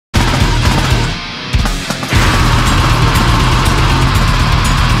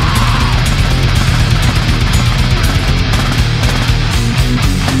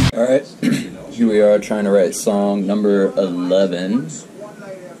are trying to write song number 11.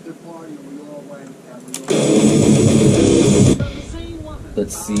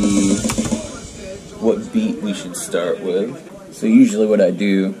 Let's see what beat we should start with. So usually what I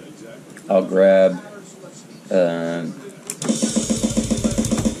do, I'll grab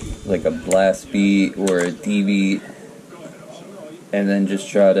like a blast beat or a D beat, and then just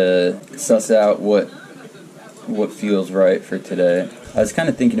try to suss out what feels right for today. I was kind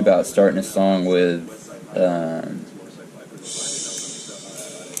of thinking about starting a song with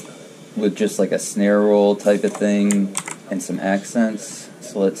just like a snare roll type of thing and some accents.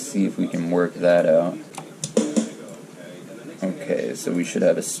 So let's see if we can work that out. Okay, so we should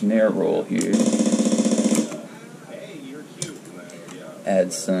have a snare roll here.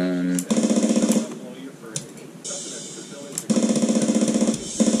 Add some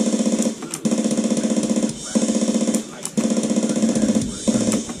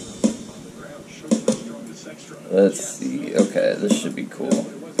let's see. Okay, this should be cool.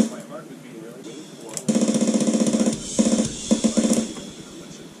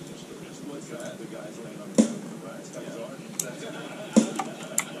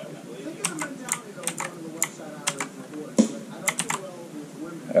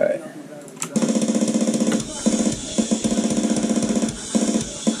 Alright.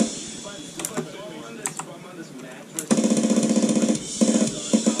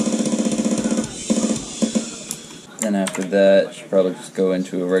 Then after that, should probably just go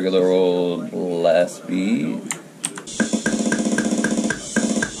into a regular old blast beat.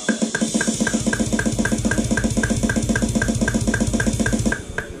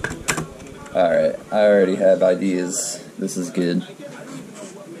 Alright, I already have ideas. This is good.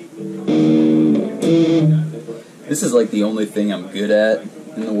 This is like the only thing I'm good at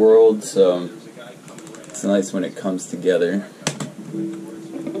in the world, so it's nice when it comes together.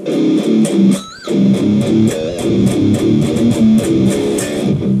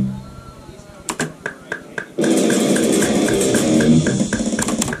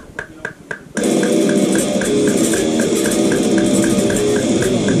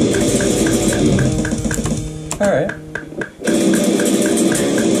 Alright.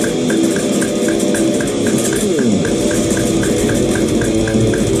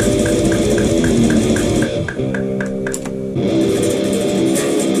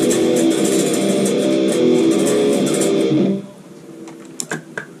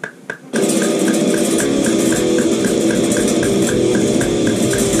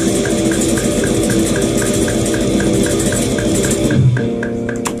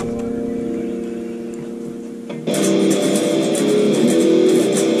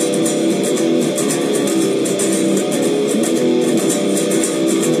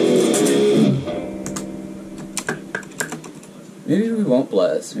 Maybe we won't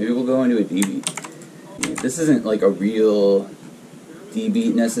blast. Maybe we'll go into a D beat. This isn't like a real D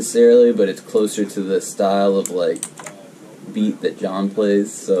beat necessarily, but it's closer to the style of like beat that John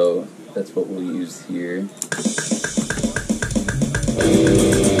plays, so that's what we'll use here.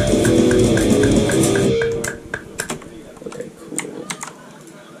 Okay, cool.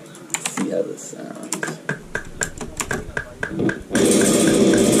 Let's see how this sounds.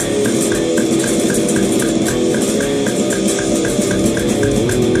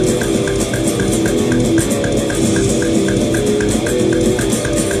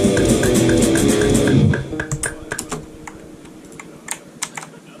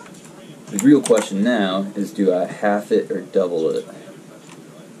 The real question now is, do I half it or double it?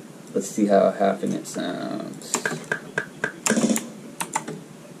 Let's see how halving it sounds.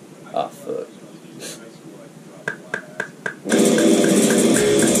 Ah, fuck.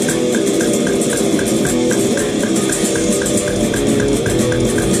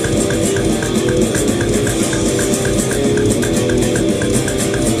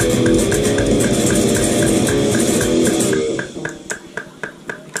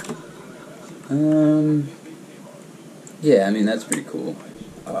 Yeah, I mean, that's pretty cool.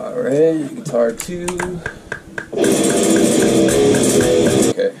 Alright, guitar 2.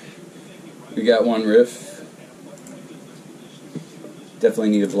 Okay, we got one riff. Definitely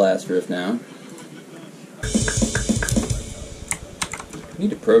need a blast riff now. Need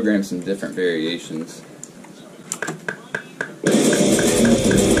to program some different variations.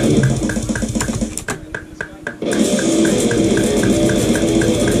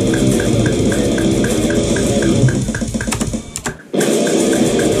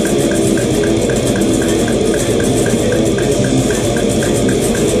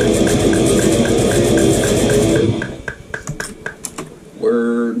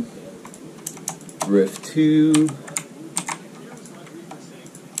 Riff 2.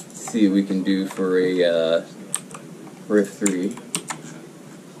 Let's see see what we can do for a riff 3.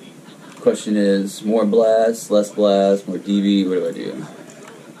 Question is, more blast, less blast, more dB, what do I do?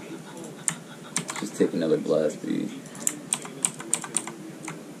 Just take another blast beat.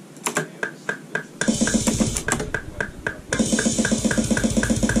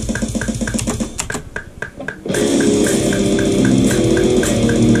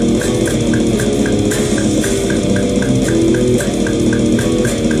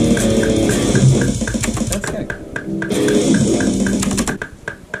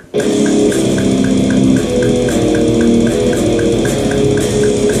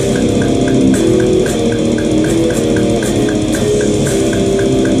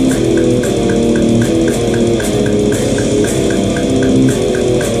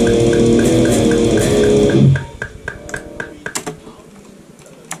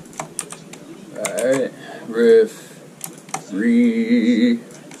 Alright, riff 3.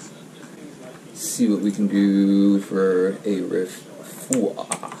 See what we can do for a riff 4.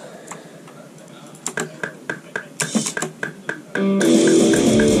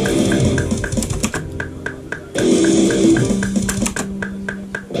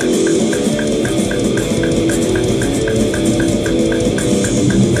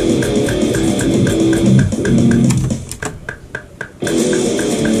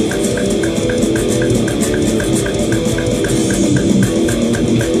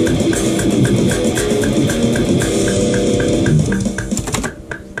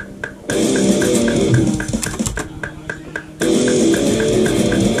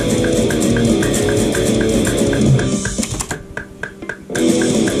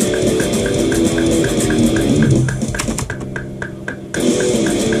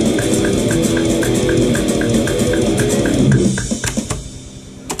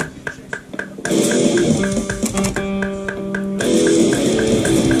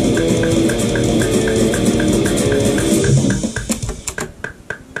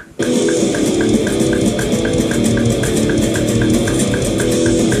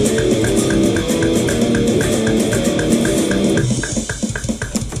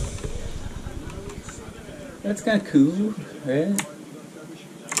 That's kind of cool, right?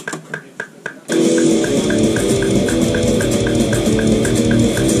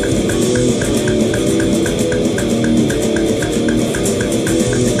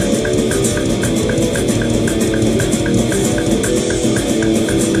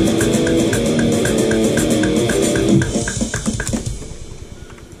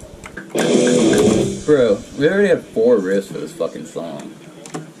 Bro, we already have 4 riffs for this fucking song.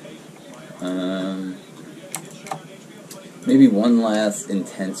 Maybe one last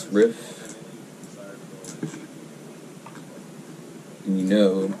intense riff. And you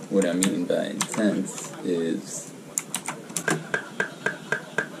know what I mean by intense is...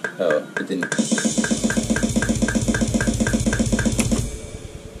 Oh, it didn't...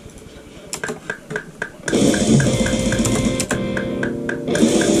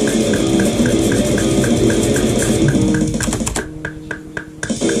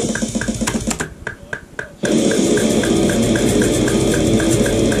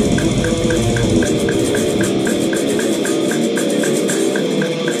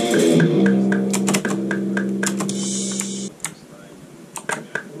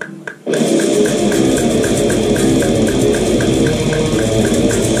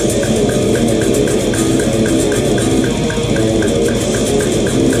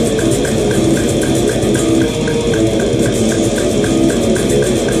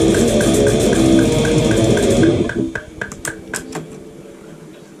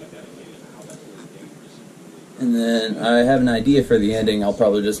 And then I have an idea for the ending. I'll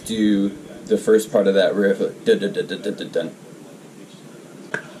probably just do the first part of that riff. Dun, dun, dun, dun, dun, dun.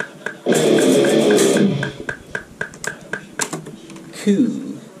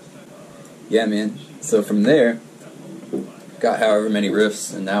 Cool. Yeah, man. So from there, got however many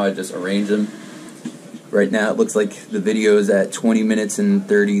riffs, and now I just arrange them. Right now it looks like the video is at 20 minutes and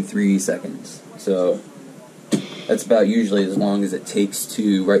 33 seconds. So that's about usually as long as it takes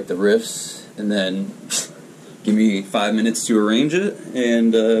to write the riffs, and then give me 5 minutes to arrange it,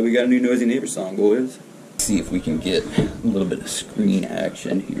 and we got a new Noisy Neighbor song, boys. Let's see if we can get a little bit of screen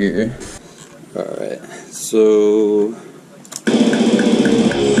action here. Alright, so...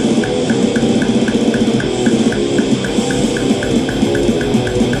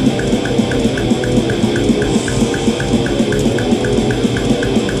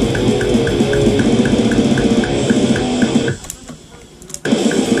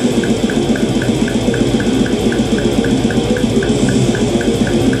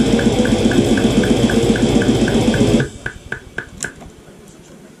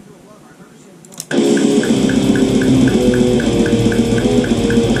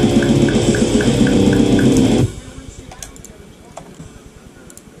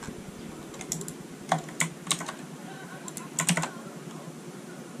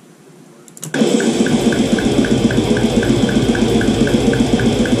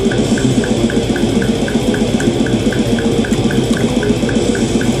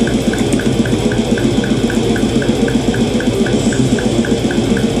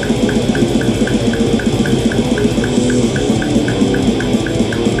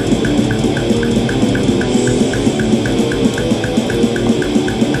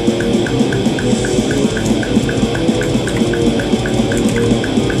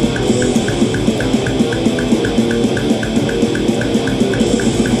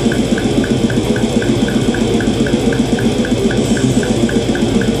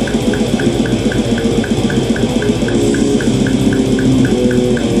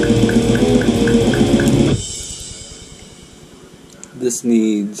 this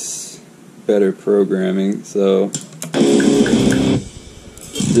needs better programming, so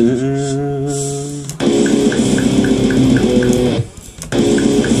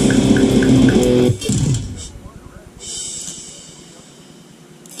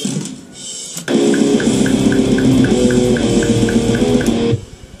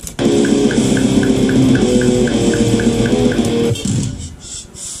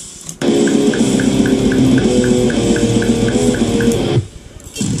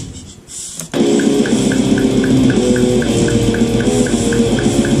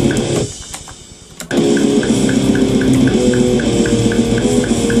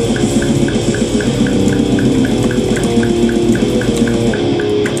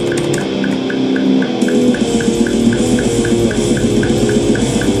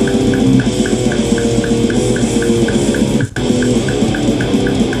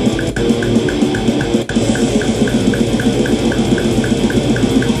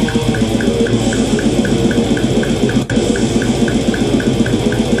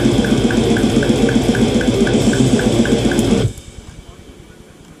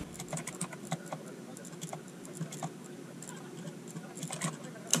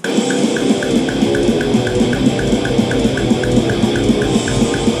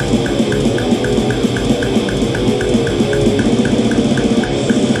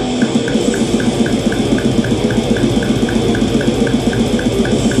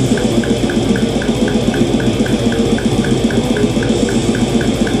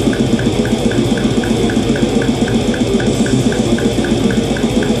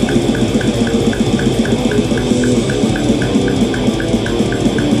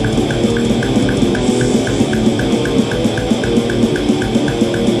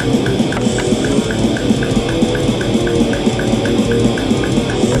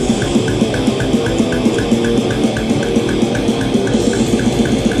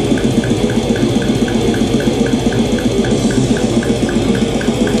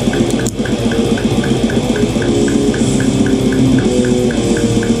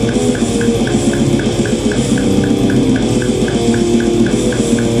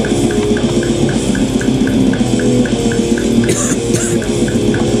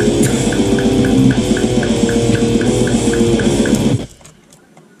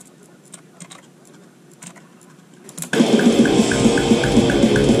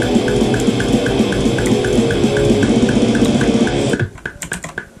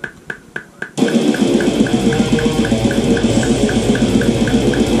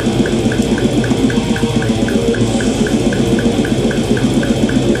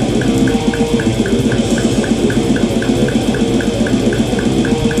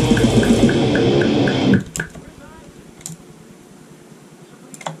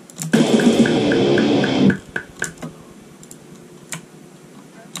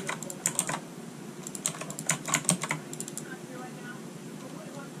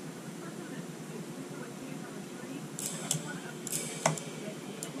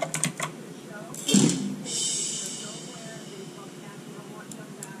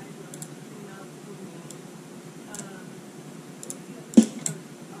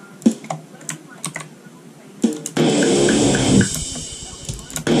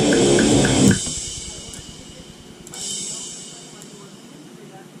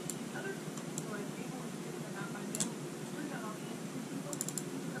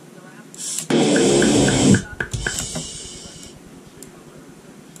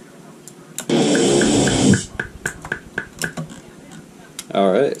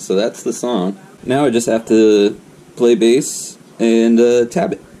Alright, so that's the song. Now I just have to play bass and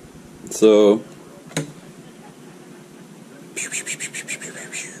tab it. So